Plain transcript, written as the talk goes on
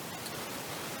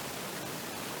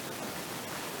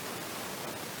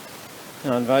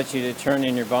I invite you to turn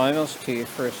in your Bibles to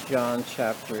 1 John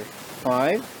chapter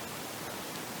 5.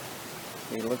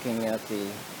 We're looking at the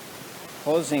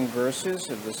closing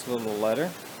verses of this little letter.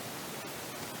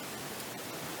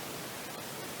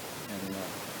 And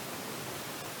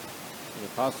the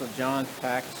Apostle John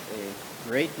packs a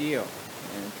great deal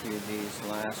into these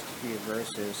last few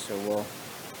verses, so we'll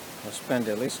spend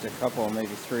at least a couple, maybe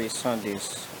 3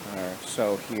 Sundays or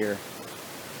so here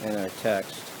in our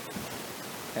text.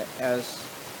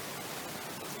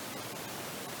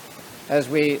 As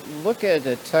we look at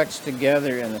the text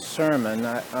together in the sermon,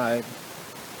 I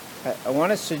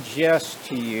want to suggest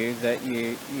to you that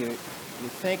you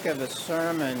think of a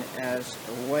sermon as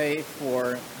a way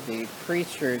for the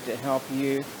preacher to help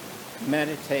you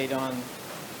meditate on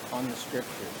the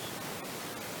Scriptures.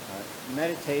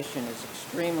 Meditation is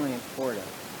extremely important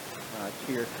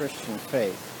to your Christian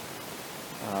faith.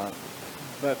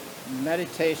 But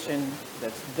meditation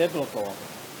that's biblical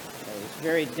is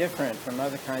very different from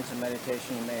other kinds of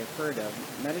meditation you may have heard of.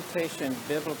 Meditation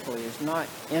biblically is not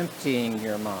emptying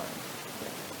your mind.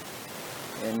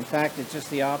 In fact, it's just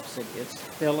the opposite. It's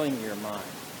filling your mind.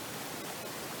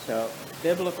 So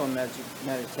biblical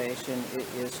meditation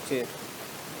is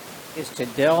to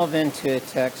delve into a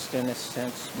text in a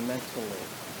sense mentally,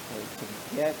 to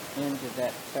get into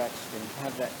that text and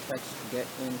have that text get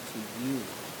into you.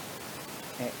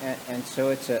 And so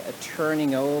it's a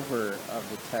turning over of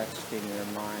the text in your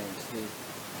minds.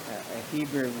 A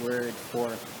Hebrew word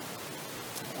for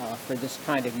this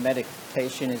kind of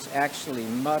meditation is actually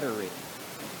muttering.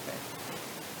 Okay?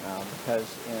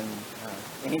 Because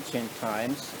in ancient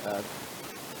times,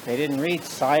 they didn't read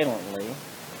silently.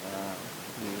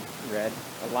 You read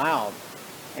aloud.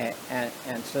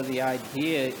 And so the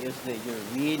idea is that you're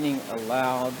reading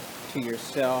aloud to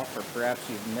yourself, or perhaps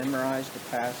you've memorized a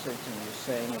passage and you're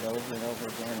saying it over and over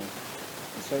again,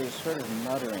 and so you're sort of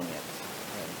muttering it.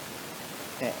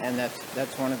 Right? And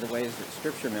that's one of the ways that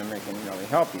Scripture memory can really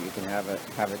help you. You can have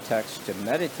a text to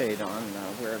meditate on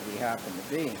wherever you happen to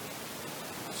be.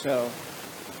 So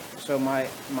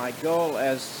my goal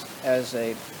as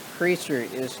a preacher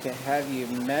is to have you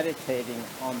meditating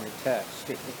on the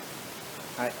text.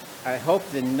 I hope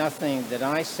that nothing that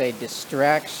I say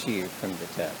distracts you from the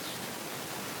text.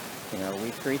 You know,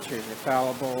 we preachers are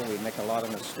fallible. We make a lot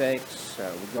of mistakes.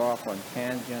 We go off on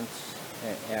tangents,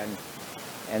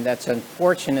 and that's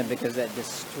unfortunate because that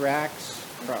distracts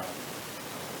from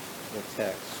the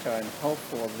text. So I'm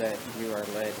hopeful that you are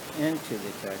led into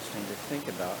the text and to think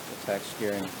about the text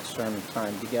during the sermon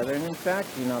time together. And in fact,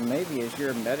 maybe as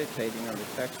you're meditating on the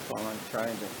text while I'm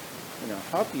trying to,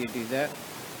 help you do that,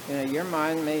 your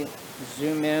mind may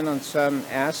zoom in on some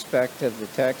aspect of the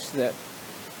text that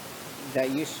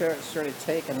you sort of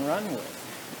take and run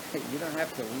with. You don't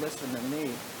have to listen to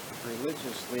me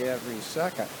religiously every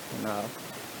second.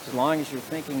 As long as you're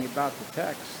thinking about the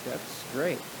text, that's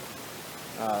great.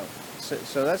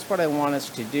 So that's what I want us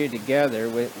to do together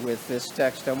with this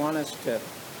text. I want us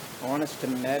to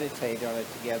meditate on it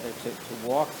together, to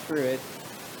walk through it,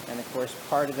 and of course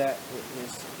part of that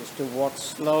is to walk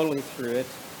slowly through it.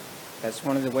 That's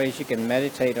one of the ways you can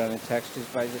meditate on a text, is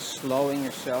by just slowing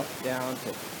yourself down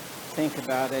to think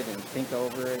about it and think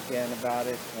over again about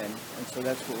it. And so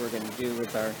that's what we're going to do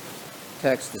with our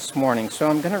text this morning. So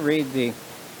I'm going to read the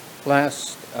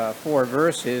last 4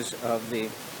 verses of the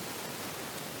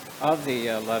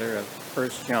letter of 1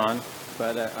 John,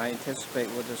 but I anticipate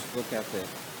we'll just look at the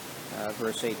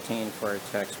verse 18 for our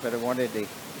text. But I wanted to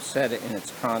set it in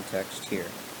its context here.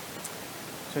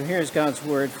 So here's God's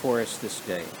word for us this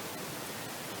day.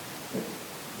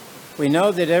 We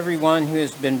know that everyone who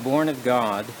has been born of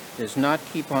God does not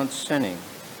keep on sinning,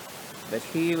 but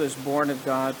he who is born of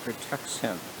God protects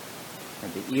him,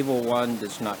 and the evil one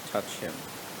does not touch him.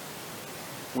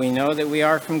 We know that we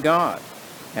are from God,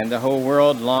 and the whole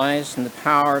world lies in the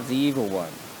power of the evil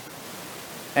one.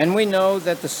 And we know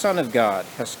that the Son of God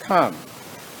has come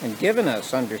and given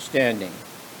us understanding,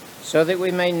 so that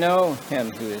we may know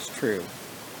him who is true.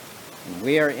 And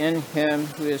we are in him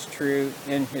who is true,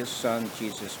 in his Son,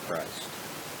 Jesus Christ.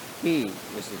 He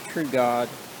is the true God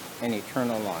and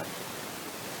eternal life.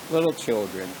 Little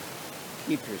children,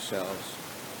 keep yourselves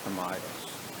from idols.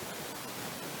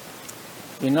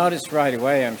 You notice right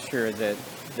away, I'm sure, that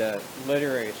the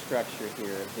literary structure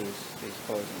here of these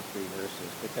closing 3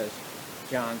 verses, because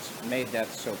John's made that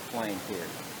so plain here.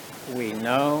 We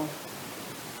know,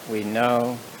 we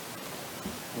know,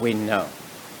 we know.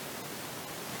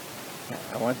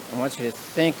 I want you to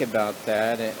think about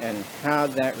that and how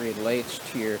that relates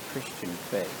to your Christian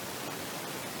faith.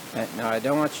 Now, I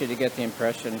don't want you to get the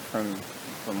impression from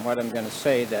what I'm going to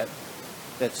say that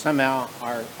that somehow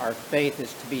our faith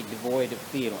is to be devoid of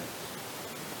feelings.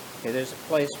 Okay, there's a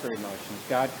place for emotions.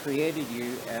 God created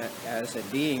you as a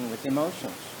being with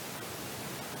emotions.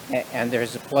 And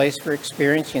there's a place for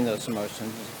experiencing those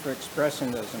emotions, for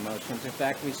expressing those emotions. In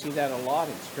fact, we see that a lot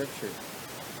in Scripture.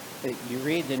 You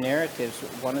read the narratives,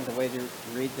 one of the ways to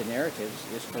read the narratives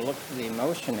is to look for the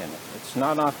emotion in it. It's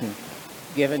not often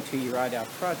given to you right out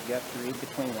front. You have to read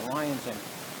between the lines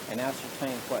and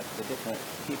ascertain what the different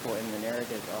people in the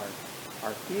narrative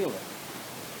are feeling.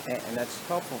 And that's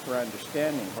helpful for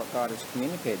understanding what God is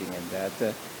communicating in that.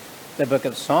 The book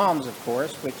of Psalms, of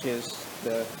course, which is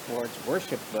the Lord's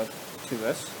worship book to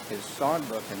us, his song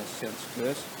book in a sense to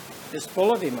us, is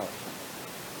full of emotion.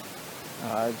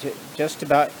 Just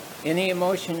about any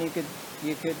emotion you could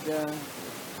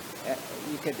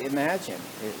imagine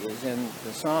is in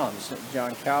the Psalms.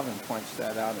 John Calvin points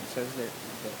that out and says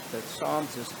that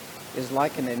Psalms is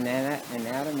like an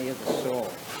anatomy of the soul.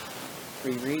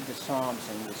 We read the Psalms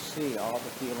and we see all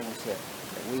the feelings that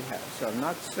we have. So I'm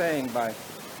not saying by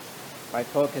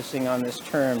focusing on this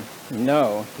term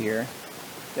 "no" here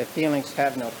that feelings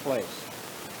have no place.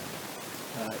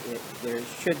 There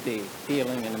should be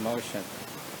feeling and emotion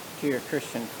to your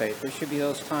Christian faith. There should be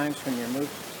those times when you're moved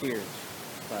to tears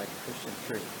by Christian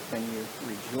truth, when you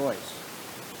rejoice.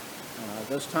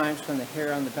 Those times when the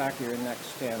hair on the back of your neck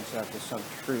stands up to some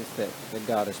truth that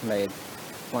God has made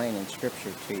plain in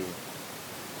Scripture to you.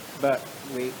 But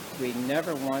we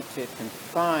never want to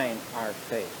confine our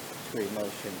faith to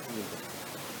emotion either.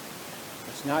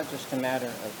 It's not just a matter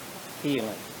of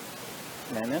feeling.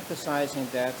 And I'm emphasizing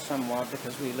that somewhat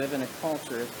because we live in a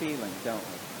culture of feeling, don't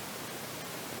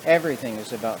we? Everything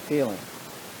is about feeling.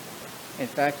 In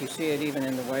fact, you see it even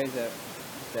in the way that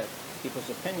people's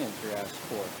opinions are asked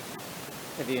for.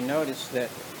 Have you noticed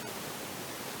that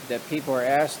people are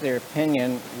asked their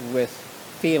opinion with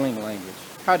feeling language?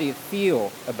 How do you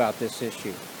feel about this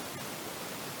issue?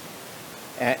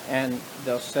 And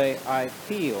they'll say, I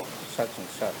feel such and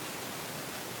such.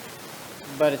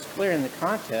 But it's clear in the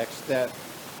context that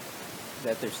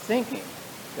there's thinking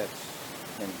that's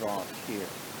involved here.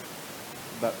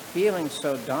 But feeling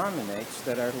so dominates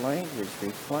that our language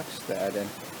reflects that.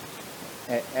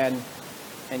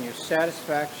 And your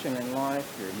satisfaction in life,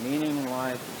 your meaning in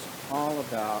life is all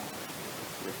about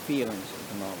your feelings at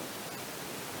the moment.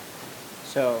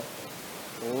 So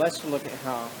let's look at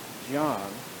how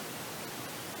John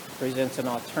presents an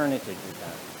alternative to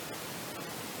that.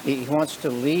 He wants to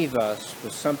leave us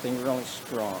with something really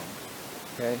strong.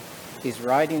 Okay? He's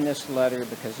writing this letter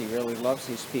because he really loves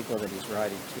these people that he's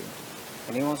writing to.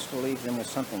 And he wants to leave them with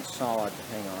something solid to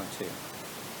hang on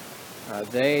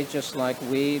to. They, just like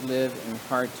we, live in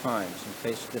hard times and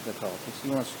face difficulties. He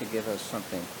wants to give us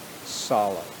something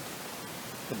solid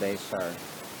to base our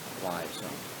lives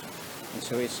on. And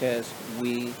so he says,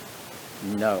 we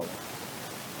know.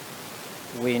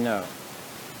 We know.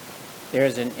 There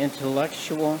is an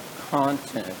intellectual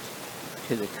content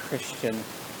to the Christian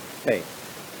faith.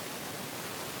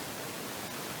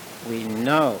 We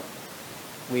know.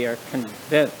 We are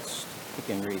convinced. You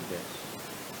can read this.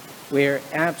 We are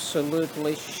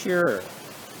absolutely sure.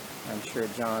 I'm sure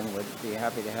John would be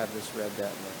happy to have this read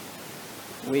that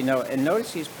way. We know. And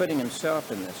notice he's putting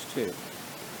himself in this too.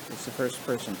 It's the first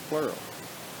person plural.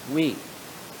 We.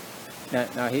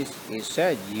 Now he's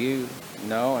said you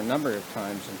know a number of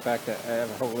times. In fact, I have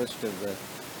a whole list of the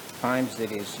times that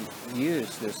he's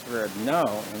used this verb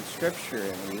know in Scripture,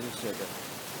 and he uses it.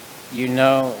 You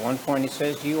know, at one point he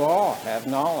says you all have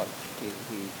knowledge. He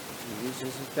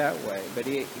uses it that way. But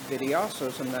he also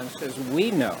sometimes says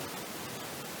we know.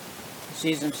 He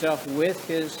sees himself with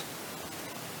his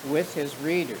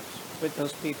readers, with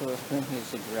those people of whom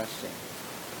he's addressing.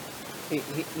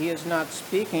 He is not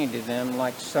speaking to them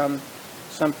like some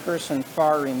person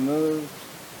far removed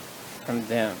from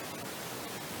them,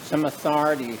 some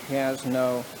authority who has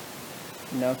no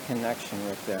connection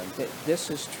with them. This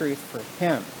is truth for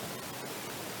him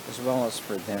as well as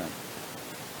for them.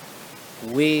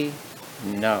 We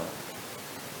know.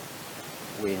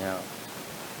 We know.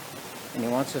 And he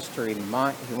wants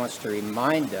to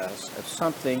remind us of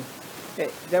something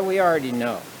that we already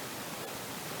know.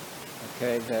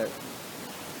 Okay, that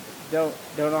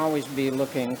don't always be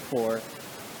looking for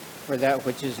that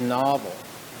which is novel.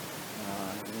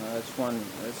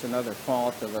 That's another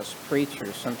fault of us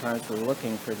preachers. Sometimes we're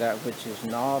looking for that which is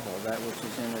novel, that which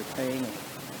is entertaining.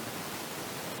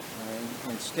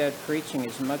 Instead, preaching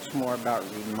is much more about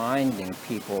reminding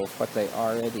people of what they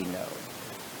already know.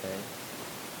 Okay?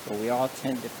 But we all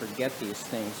tend to forget these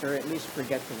things, or at least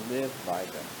forget to live by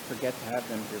them, forget to have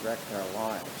them direct our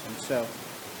lives. And so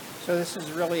So this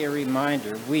is really a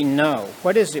reminder. We know.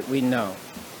 What is it we know?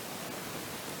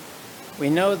 We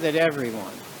know that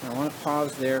everyone. I want to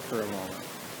pause there for a moment.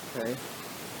 Okay?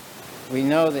 We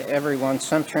know that everyone.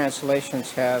 Some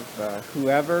translations have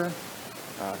whoever,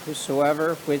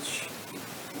 whosoever, which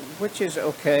is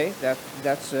okay.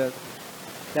 That's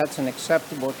an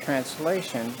acceptable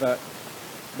translation. But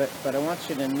I want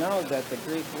you to know that the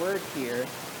Greek word here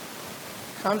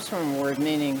comes from a word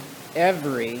meaning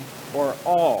every or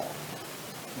all.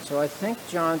 And so I think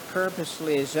John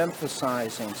purposely is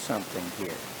emphasizing something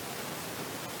here.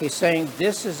 He's saying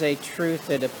this is a truth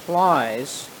that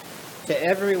applies to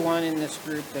everyone in this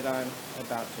group that I'm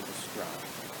about to describe.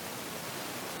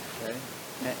 Okay?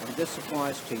 And this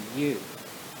applies to you,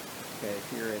 okay,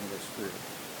 if you're in this group.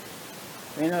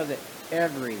 We know that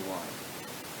everyone,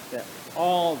 that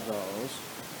all those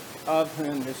of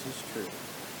whom this is true,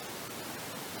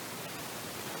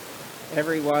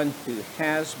 everyone who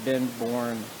has been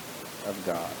born of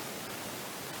God.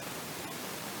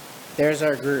 There's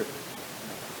our group.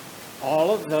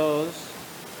 All of those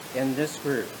in this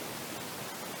group,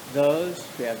 those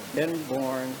who have been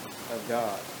born of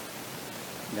God.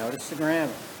 Notice the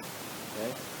grammar.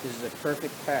 Okay? This is a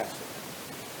perfect passage.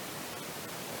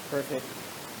 A perfect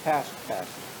past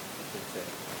passage, I should say.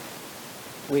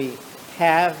 We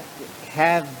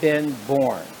have been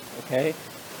born. Okay?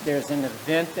 There's an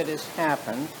event that has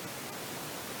happened,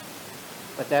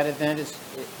 but that event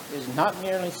is not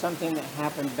merely something that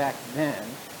happened back then.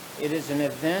 It is an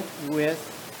event with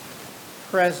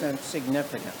present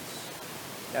significance.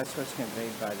 That's what's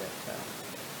conveyed by that text.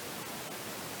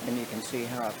 And you can see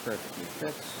how it perfectly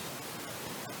fits.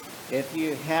 If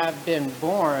you have been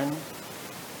born,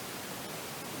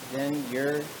 then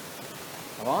you're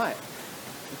alive.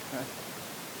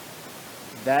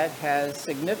 That has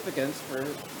significance for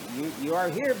you. You are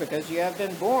here because you have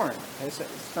been born.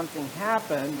 Something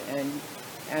happened, and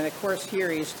of course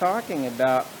here he's talking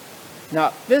about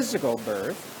not physical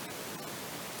birth,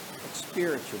 but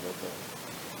spiritual birth.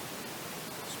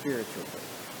 Spiritual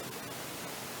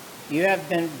birth. You have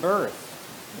been birthed,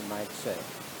 you might say,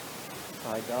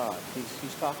 by God.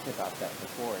 He's talked about that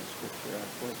before in Scripture. And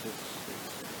of course,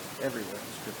 it's everywhere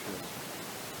in Scripture.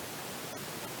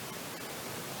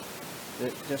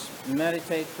 Just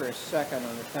meditate for a second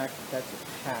on the fact that that's a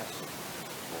passive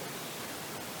voice.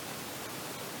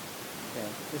 Okay?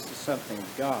 This is something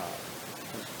God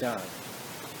has done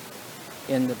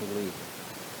in the believer.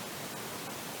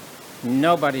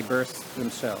 Nobody births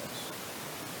themselves.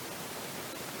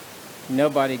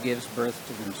 Nobody gives birth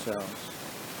to themselves.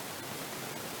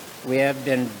 We have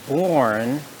been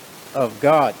born of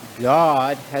God.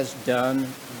 God has done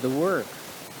the work.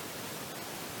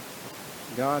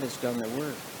 God has done the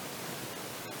work.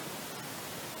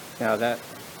 Now that,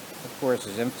 of course,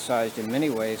 is emphasized in many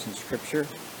ways in Scripture.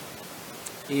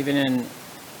 Even in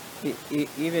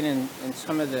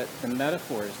some of the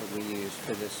metaphors that we use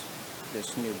for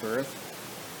this new birth.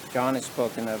 John has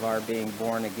spoken of our being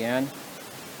born again.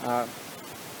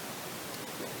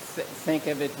 Think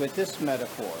of it with this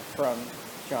metaphor from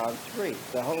John 3.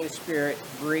 The Holy Spirit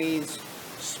breathes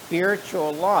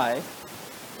spiritual life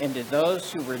into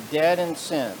those who were dead in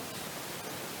sin.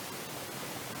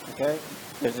 Okay?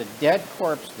 There's a dead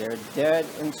corpse there, dead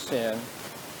in sin.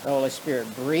 The Holy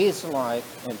Spirit breathes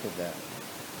life into them.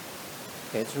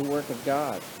 Okay, it's the work of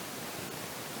God.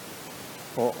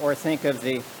 Or think of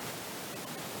the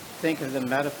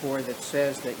metaphor that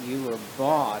says that you were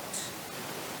bought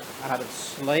out of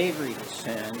slavery to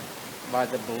sin by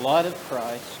the blood of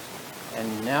Christ,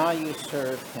 and now you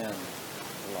serve Him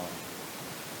alone.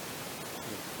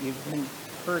 You've been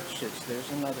purchased.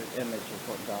 There's another image of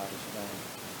what God has done.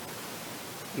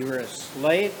 You were a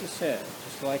slave to sin,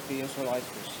 just like the Israelites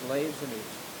were slaves of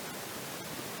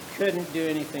Egypt. Couldn't do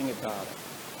anything about it.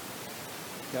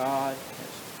 God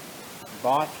has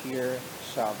bought your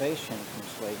salvation from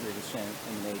slavery to sin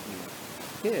and made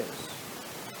you His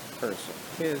person,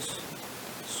 His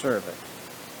servant,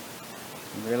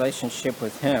 in relationship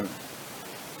with Him.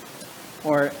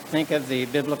 Or think of the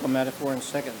biblical metaphor in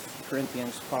 2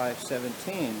 Corinthians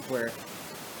 5:17,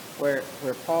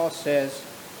 where Paul says,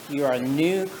 you are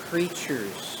new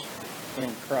creatures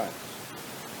in Christ.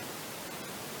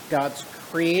 God's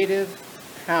creative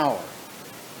power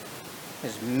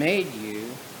has made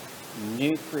you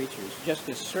new creatures. Just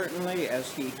as certainly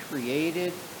as He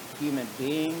created human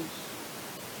beings,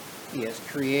 He has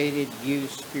created you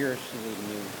spiritually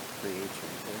new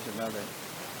creatures.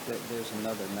 There's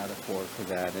another metaphor for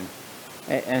that.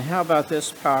 And how about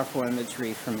this powerful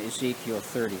imagery from Ezekiel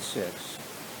 36?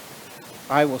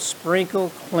 I will sprinkle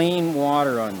clean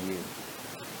water on you,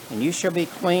 And you shall be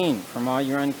clean from all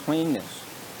your uncleanness.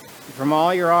 From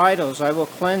all your idols I will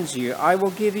cleanse you. I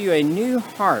will give you a new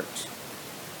heart,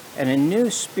 and a new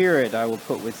spirit I will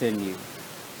put within you.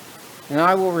 And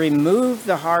I will remove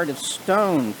the heart of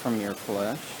stone from your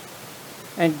flesh,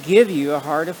 and give you a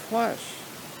heart of flesh.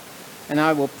 And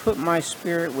I will put my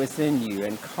spirit within you,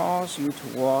 and cause you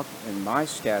to walk in my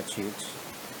statutes,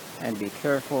 and be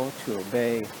careful to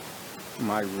obey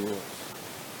my rules.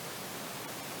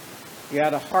 You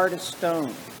had a heart of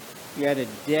stone. You had a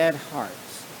dead heart.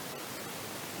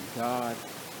 And God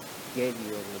gave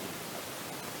you a living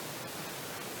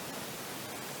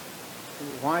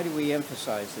heart. Why do we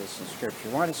emphasize this in Scripture?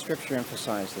 Why does Scripture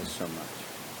emphasize this so much?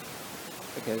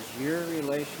 Because your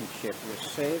relationship, your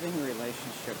saving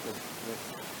relationship with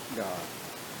God,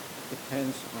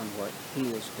 depends on what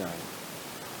He has done,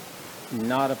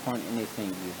 not upon anything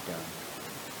you've done.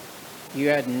 You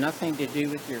had nothing to do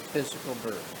with your physical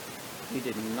birth. You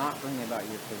did not bring about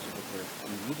your physical birth,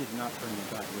 and you did not bring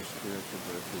about your spiritual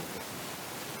birth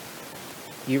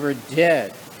either. You were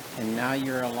dead, and now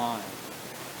you're alive.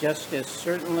 Just as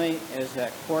certainly as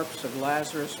that corpse of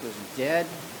Lazarus was dead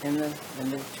in the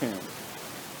tomb,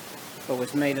 but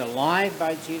was made alive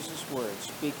by Jesus' word,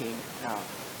 speaking out,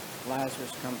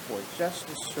 Lazarus, come forth. Just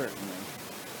as certainly,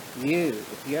 you,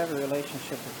 if you have a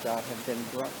relationship with God, have been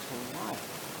brought to life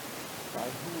by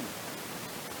Him.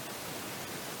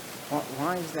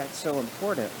 Why is that so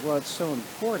important? Well, it's so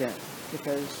important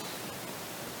because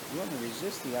you want to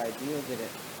resist the idea that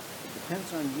it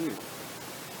depends on you.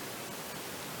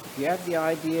 If you have the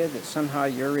idea that somehow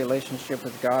your relationship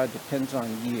with God depends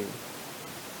on you,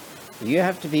 you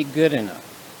have to be good enough.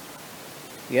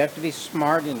 You have to be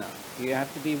smart enough. You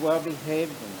have to be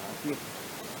well-behaved enough.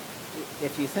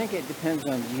 If you think it depends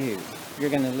on you, you're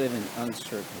going to live in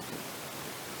uncertainty.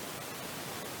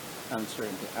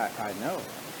 Uncertainty. I know.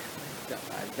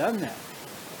 I've done that.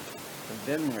 I've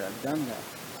been there. I've done that.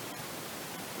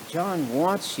 John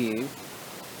wants you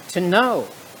to know,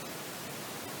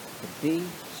 to be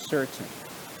certain.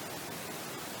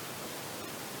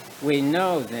 We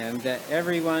know then that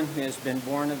everyone who has been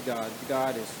born of God,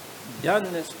 God has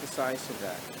done this decisive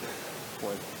act for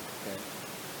them. Okay?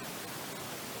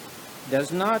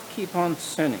 Does not keep on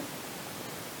sinning.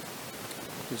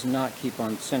 Does not keep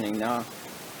on sinning. Now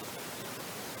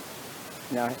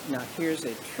here's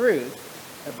a truth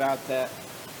about that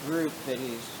group that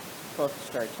he's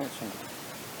focused our attention on.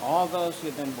 All those who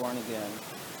have been born again,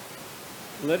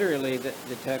 literally the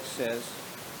text says,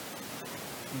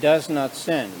 does not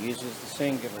sin. It uses the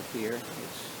singular here.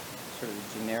 It's sort of a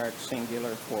generic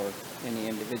singular for any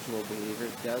individual believer.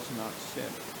 Does not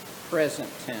sin. Present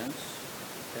tense.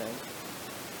 Okay?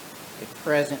 A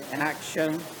present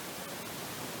action.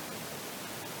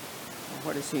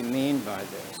 What does he mean by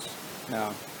this?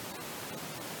 Now,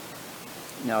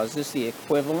 is this the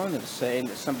equivalent of saying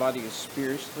that somebody who's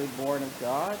spiritually born of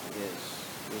God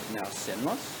is now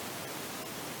sinless?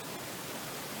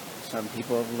 Some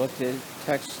people have looked at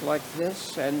texts like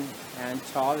this and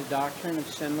taught a doctrine of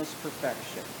sinless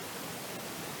perfection.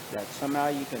 That somehow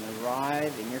you can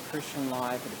arrive in your Christian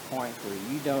life at a point where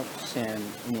you don't sin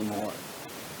anymore. A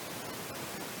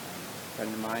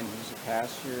friend of mine who's a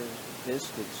pastor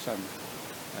visited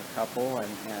a couple,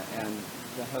 and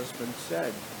the husband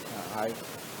said,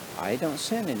 I don't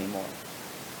sin anymore.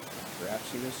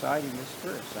 Perhaps he was citing this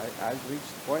verse. I've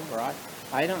reached the point where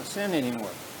I don't sin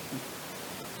anymore.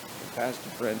 The pastor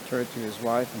friend turned to his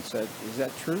wife and said, is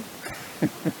that true?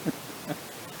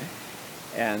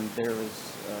 And there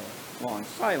was a long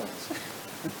silence.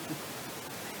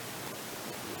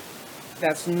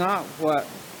 That's not what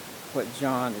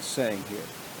John is saying here.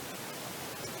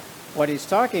 What he's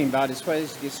talking about is what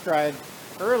is described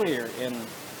earlier in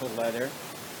the letter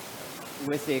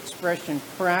with the expression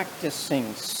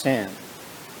practicing sin.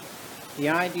 The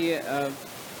idea of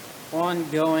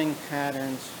ongoing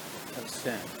patterns of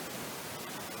sin.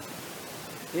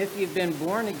 If you've been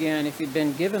born again, if you've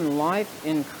been given life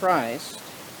in Christ,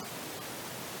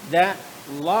 that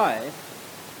life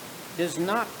does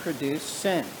not produce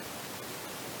sin.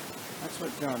 That's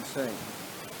what John's saying.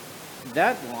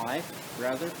 That life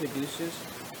rather produces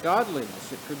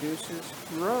godliness. It produces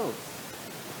growth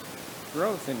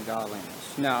in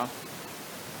godliness. Now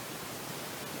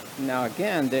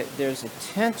again, there's a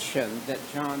tension that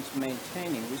John's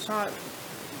maintaining. We saw it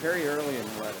very early in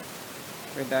the letter,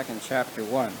 right back in chapter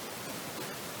 1.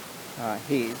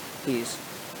 He's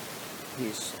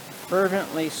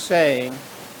fervently saying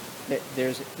that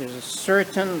there's a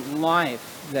certain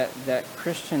life that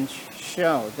Christians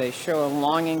show. They show a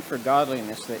longing for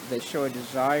godliness. They show a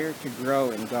desire to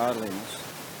grow in godliness.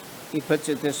 He puts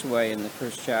it this way in the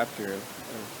first chapter of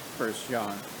 1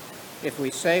 John. If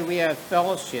we say we have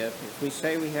fellowship, if we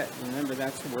say we have, remember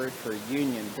that's the word for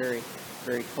union, very,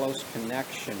 very close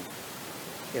connection.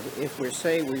 If we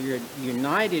say we're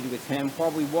united with him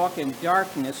while we walk in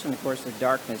darkness, and of course the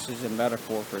darkness is a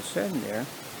metaphor for sin there,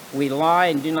 we lie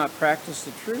and do not practice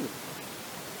the truth.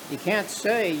 You can't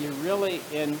say you're really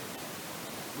in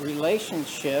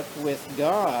relationship with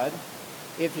God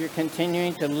if you're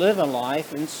continuing to live a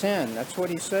life in sin. That's what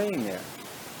he's saying there.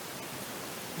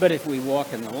 But if we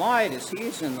walk in the light as he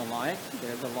is in the light,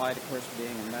 the light, of course,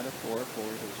 being a metaphor for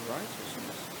his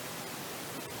righteousness,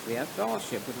 we have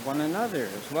fellowship with one another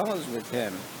as well as with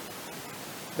him.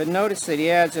 But notice that he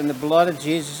adds, and the blood of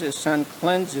Jesus, his Son,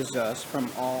 cleanses us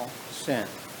from all sin.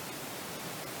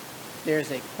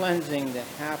 There's a cleansing that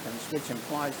happens, which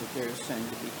implies that there is sin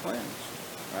to be cleansed,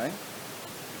 right?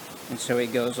 And so he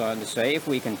goes on to say, if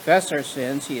we confess our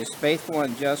sins, he is faithful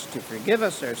and just to forgive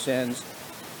us our sins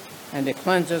and to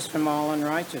cleanse us from all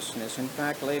unrighteousness. In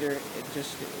fact, later,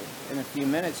 just in a few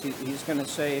minutes, he's going to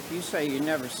say, if you say you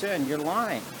never sin, you're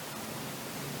lying.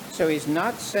 So he's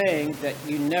not saying that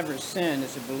you never sin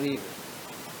as a believer.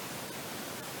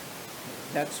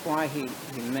 That's why he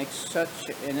makes such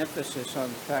an emphasis on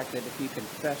the fact that if you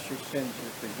confess your sins,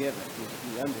 you're forgiven.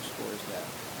 He underscores that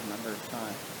a number of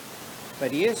times.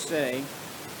 But he is saying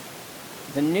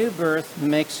the new birth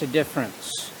makes a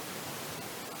difference.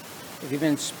 If you've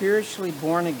been spiritually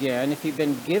born again, if you've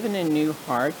been given a new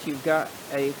heart, you've got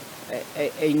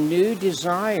a new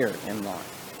desire in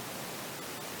life.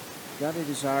 You've got a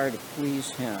desire to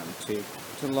please him,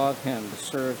 to love him, to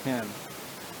serve him.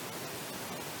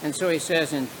 And so he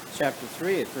says in chapter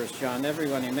 3 of 1 John,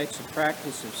 everyone who makes a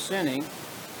practice of sinning, I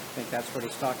think that's what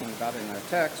he's talking about in our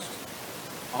text,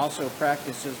 also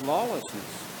practices lawlessness.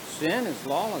 Sin is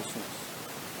lawlessness.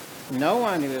 No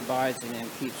one who abides in him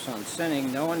keeps on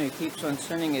sinning. No one who keeps on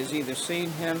sinning has either seen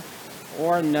him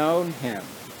or known him.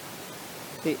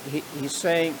 He's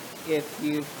saying if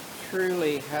you've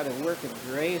truly had a work of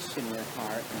grace in your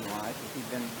heart and life, if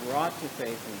you've been brought to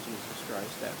faith in Jesus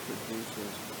Christ, that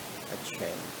produces a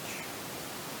change.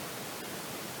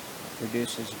 It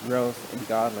produces growth in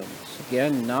godliness.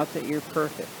 Again, not that you're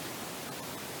perfect.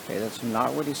 Okay, that's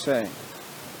not what he's saying.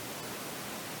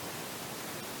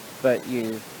 But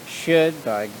you should,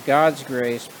 by God's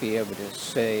grace, be able to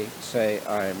say,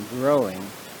 I am growing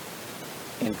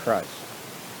in Christ.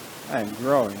 I am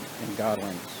growing in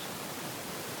godliness.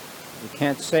 You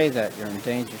can't say that, you're in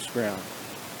dangerous ground.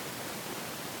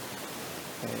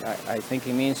 Okay, I think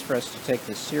he means for us to take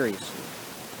this seriously.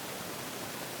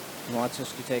 He wants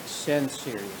us to take sin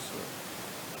seriously.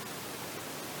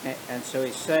 And so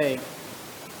he's saying,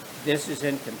 this is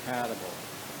incompatible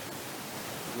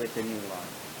with the new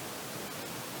life.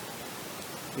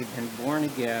 You've been born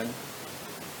again,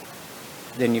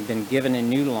 then you've been given a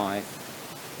new life.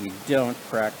 You don't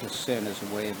practice sin as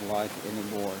a way of life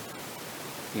anymore.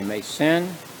 You may sin,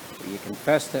 but you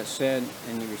confess that sin,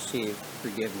 and you receive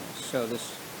forgiveness. So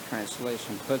this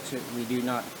translation puts it, we do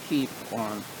not keep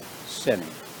on sinning.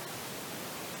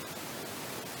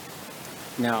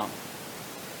 Now,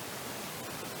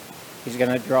 he's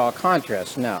going to draw a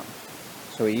contrast now.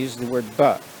 So he uses the word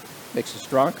but. Makes a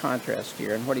strong contrast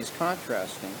here. And what he's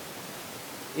contrasting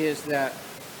is that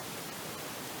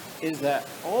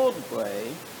old way,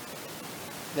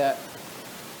 that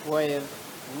way of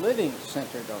living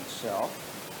centered on self,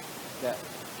 that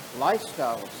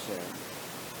lifestyle of sin,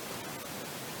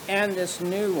 and this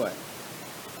new way.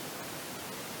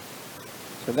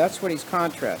 So that's what he's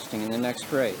contrasting in the next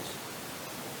phrase.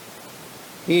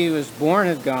 He who is born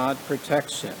of God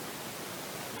protects him.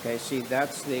 Okay, see,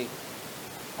 that's the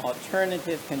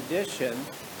alternative condition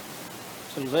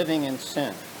to living in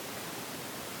sin.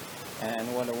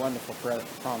 And what a wonderful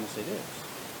promise it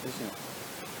is, isn't it?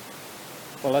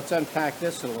 Well, let's unpack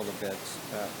this a little bit.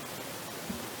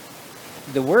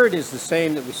 The word is the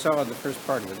same that we saw in the first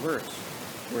part of the verse,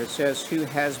 where it says, who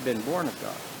has been born of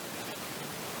God.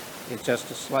 It's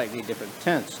just a slightly different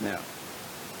tense now.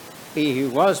 He who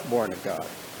was born of God.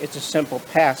 It's a simple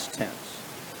past tense.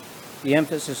 The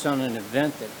emphasis on an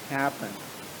event that happened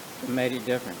made a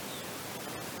difference.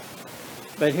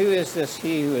 But who is this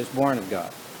he who is born of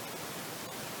God?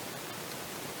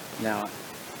 Now,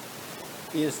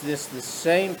 is this the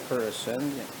same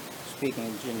person,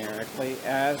 speaking generically,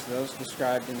 as those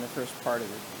described in the first part of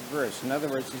the verse? In other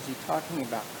words, is he talking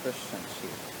about Christians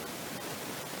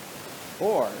here?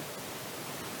 Or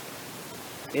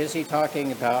is he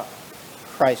talking about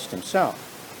Christ himself?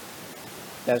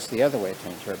 That's the other way to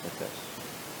interpret this.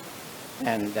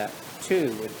 And that,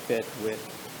 too, would fit with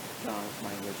John's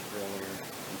language earlier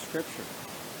in Scripture,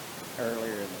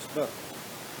 earlier in this book.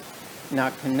 Now,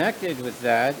 connected with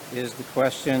that is the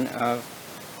question of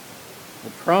the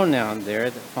pronoun there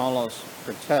that follows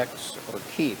protects or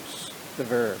keeps the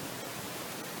verb.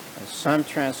 And some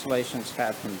translations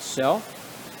have himself,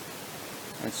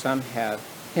 and some have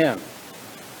him.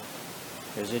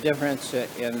 There's a difference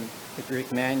in the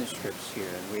Greek manuscripts here,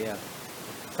 and we have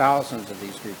thousands of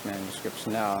these Greek manuscripts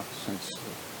now since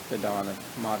the dawn of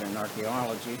modern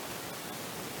archaeology.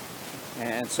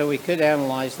 And so we could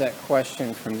analyze that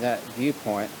question from that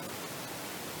viewpoint.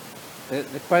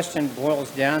 The question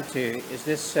boils down to, is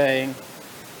this saying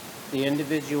the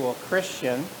individual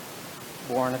Christian,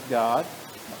 born of God,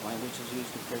 that language is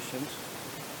used of Christians,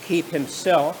 keep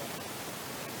himself,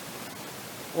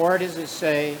 or does it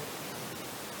say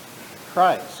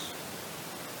Christ,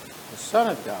 the Son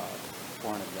of God,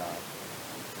 born of God,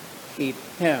 keep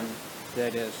him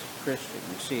that is Christian?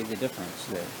 You see the difference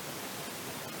there.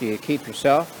 Do you keep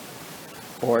yourself,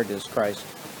 or does Christ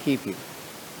keep you?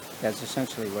 That's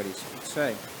essentially what he's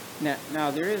saying.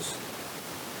 Now there is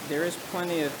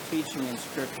plenty of teaching in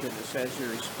Scripture that says you're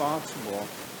responsible.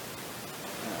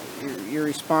 You're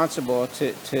responsible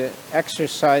to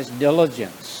exercise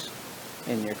diligence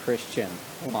in your Christian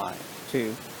life,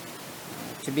 to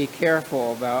be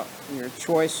careful about your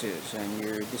choices and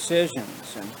your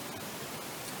decisions. And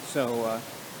so,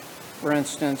 for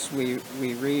instance, we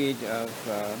read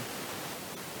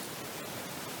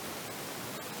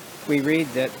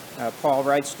that Paul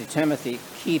writes to Timothy,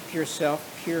 "Keep yourself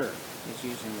pure." He's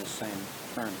using the same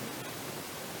term.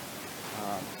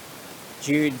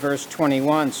 Jude verse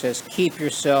 21 says, "Keep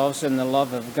yourselves in the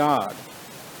love of God."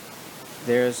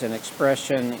 There's an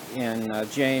expression in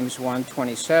James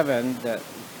 1:27 that's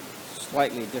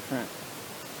slightly different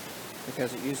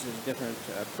because it uses a different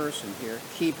person here.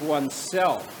 Keep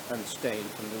oneself unstained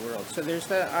from the world. So there's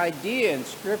that idea in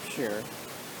Scripture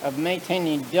of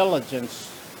maintaining diligence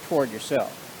toward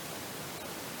yourself.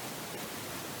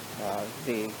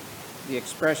 The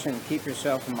expression "keep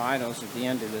yourself from idols" at the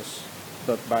end of this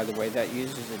book, by the way, that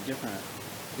uses a different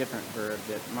verb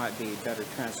that might be better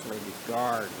translated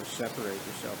guard or separate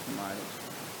yourself from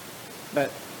idols.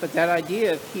 But that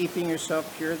idea of keeping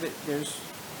yourself pure, that there's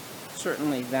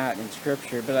certainly that in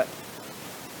Scripture, but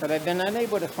I've been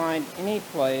unable to find any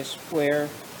place where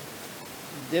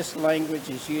this language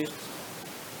is used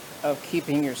of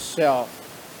keeping yourself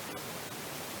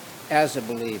as a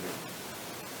believer.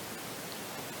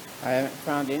 I haven't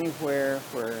found anywhere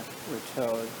where we're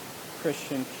told,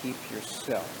 Christian, keep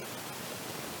yourself.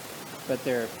 But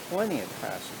there are plenty of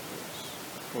passages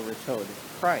where we're told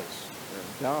of Christ or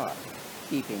of God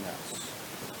keeping us.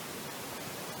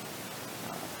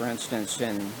 For instance,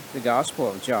 in the Gospel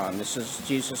of John, this is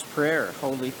Jesus' prayer,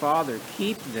 "Holy Father,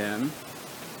 keep them,"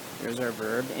 there's our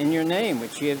verb, "in your name,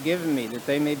 which you have given me, that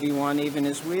they may be one even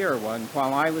as we are one.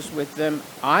 While I was with them,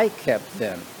 I kept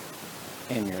them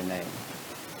in your name.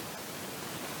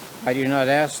 I do not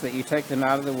ask that you take them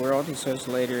out of the world," he says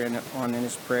later on in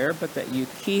his prayer, "but that you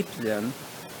keep them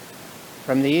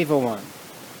from the evil one."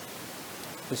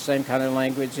 The same kind of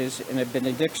language is in a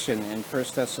benediction in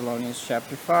 1 Thessalonians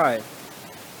chapter 5.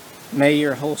 "May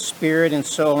your whole spirit and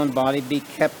soul and body be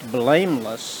kept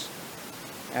blameless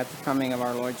at the coming of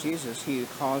our Lord Jesus. He who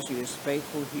calls you is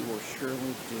faithful, he will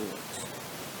surely do it."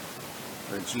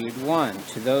 Or Jude 1,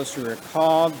 "To those who are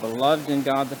called, beloved in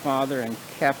God the Father, and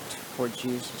kept for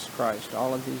Jesus Christ."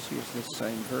 All of these use the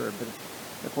same verb. But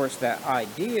of course, that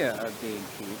idea of being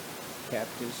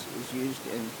kept is used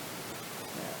in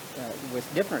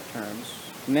with different terms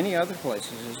many other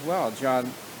places as well.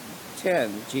 John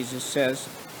 10, Jesus says,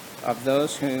 "Of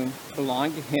those whom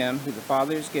belong to him, who the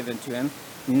Father has given to him,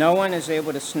 no one is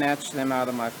able to snatch them out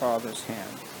of my Father's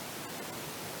hand."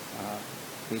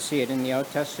 We see it in the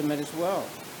Old Testament as well.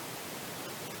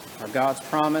 Or God's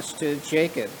promise to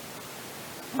Jacob,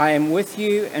 "I am with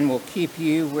you and will keep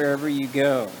you wherever you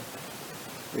go."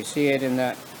 We see it in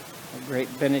that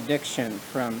great benediction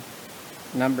from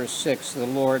Numbers 6, "The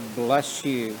Lord bless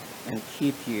you and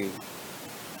keep you."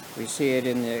 We see it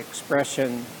in the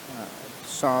expression,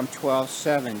 Psalm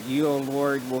 12:7, "You, O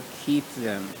Lord, will keep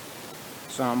them."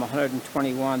 Psalm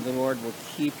 121, "The Lord will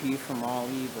keep you from all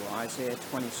evil." Isaiah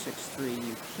 26:3,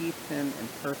 "You keep him in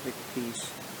perfect peace,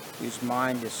 whose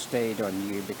mind is stayed on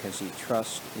you because he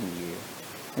trusts in you."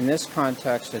 In this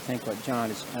context, I think what John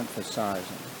is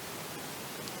emphasizing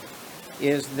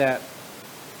is that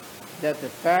the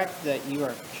fact that you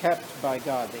are kept by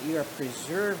God, that you are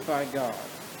preserved by God,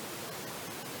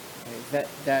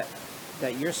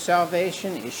 that your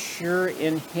salvation is sure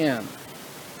in him.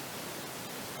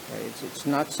 It's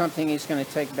not something he's going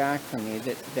to take back from you.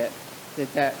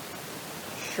 That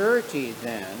surety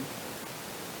then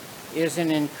is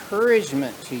an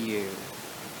encouragement to you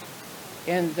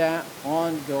in that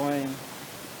ongoing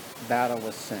battle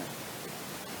with sin.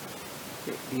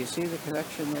 Do you see the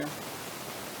connection there?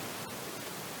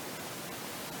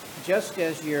 Just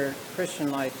as your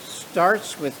Christian life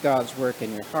starts with God's work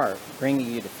in your heart,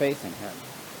 bringing you to faith in Him,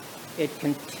 it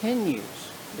continues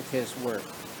with His work.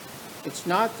 It's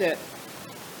not that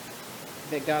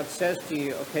God says to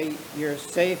you, okay, you're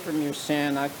saved from your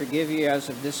sin, I forgive you as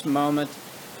of this moment,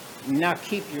 now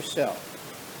keep yourself.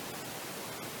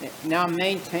 Now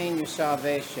maintain your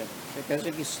salvation, because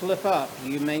if you slip up,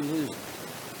 you may lose it.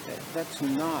 That's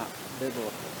not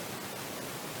biblical.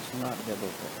 It's not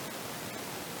biblical.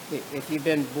 If you've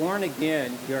been born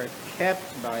again, you're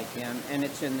kept by Him, and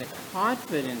it's in the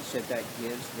confidence that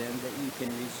gives them that you can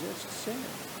resist sin.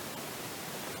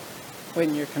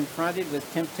 When you're confronted with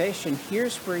temptation,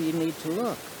 here's where you need to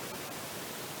look.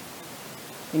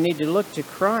 You need to look to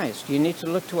Christ. You need to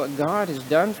look to what God has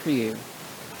done for you.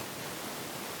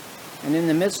 And in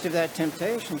the midst of that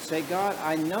temptation, say, God,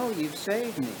 I know You've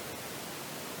saved me.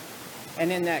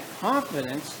 And in that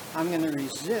confidence, I'm going to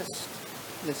resist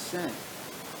this sin.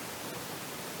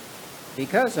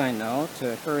 Because I know,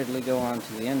 to hurriedly go on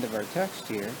to the end of our text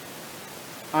here,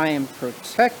 I am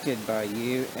protected by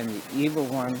You, and the evil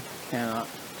one cannot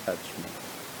touch me.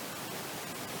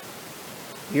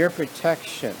 Your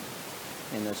protection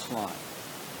in this life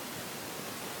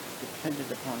depended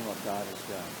upon what God has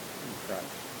done in Christ.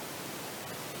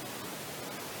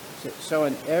 So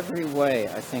in every way,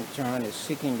 I think John is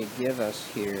seeking to give us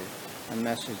here a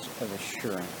message of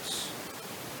assurance.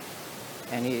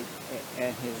 And his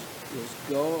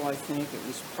goal, I think, at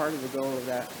least part of the goal of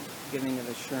that giving of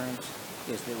assurance,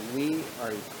 is that we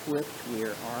are equipped, we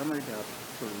are armored up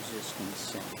for resisting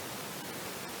sin.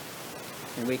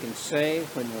 And we can say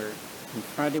when we're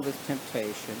confronted with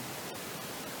temptation,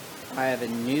 I have a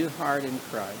new heart in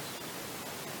Christ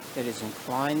that has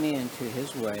inclined me into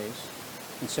His ways,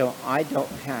 and so I don't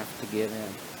have to give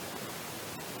in.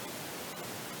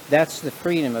 That's the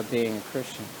freedom of being a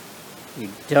Christian. You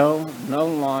no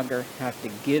longer have to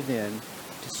give in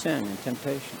to sin and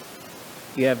temptation.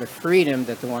 You have a freedom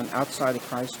that the one outside of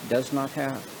Christ does not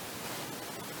have.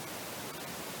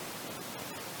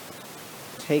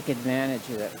 Take advantage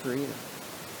of that freedom.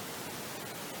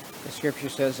 The Scripture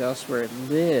says elsewhere,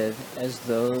 live as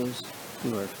those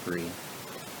who are free.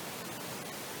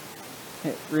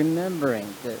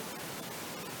 Remembering that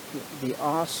the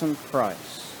awesome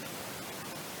price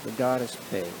that God has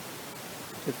paid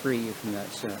to free you from that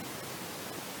sin.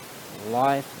 The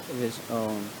life of His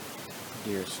own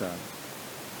dear Son.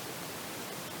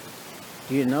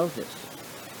 Do you know this?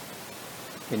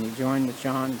 Can you join with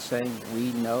John in saying,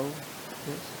 we know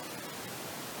this?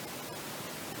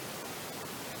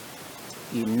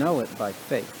 You know it by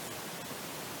faith.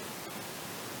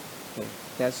 Okay,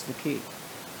 that's the key.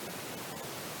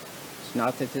 It's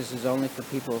not that this is only for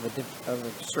people of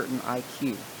a certain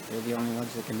IQ. They're the only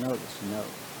ones that can know this. No.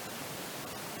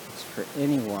 It's for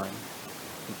anyone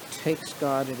who takes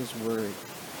God at His word,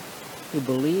 who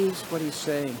believes what He's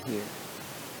saying here.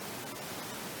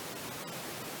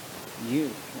 You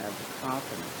have the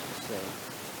confidence to say,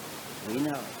 we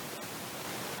know.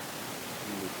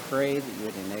 And we pray that You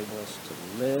would enable us to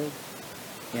live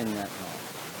in that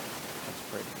knowledge. Let's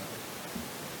pray together.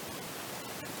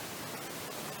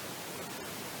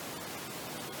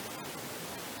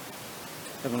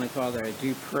 Heavenly Father, I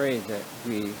do pray that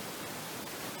we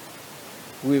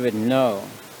would know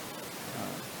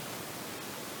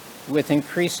with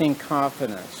increasing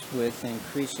confidence, with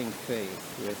increasing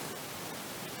faith, with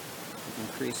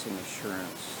increasing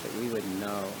assurance, that we would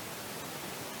know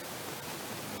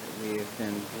that we have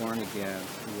been born again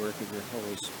through the work of Your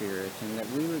Holy Spirit, and that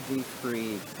we would be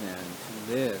freed then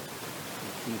to live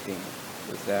in keeping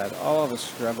with that. All of us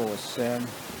struggle with sin.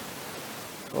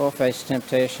 We'll face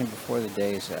temptation before the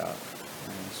day is out,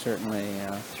 and certainly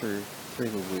through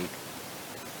the week.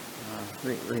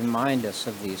 Remind us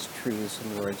of these truths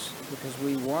and words, because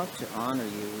we want to honor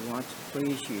You, we want to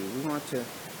please You,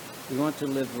 we want to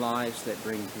live lives that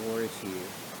bring glory to You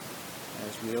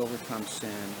as we overcome sin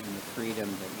and the freedom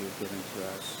that You've given to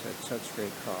us at such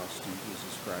great cost in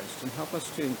Jesus Christ. And help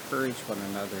us to encourage one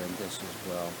another in this as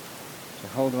well, to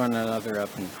hold one another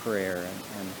up in prayer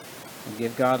and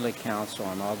give godly counsel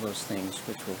on all those things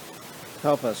which will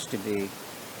help us to be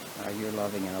Your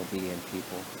loving and obedient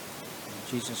people.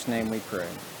 In Jesus' name we pray.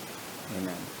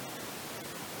 Amen.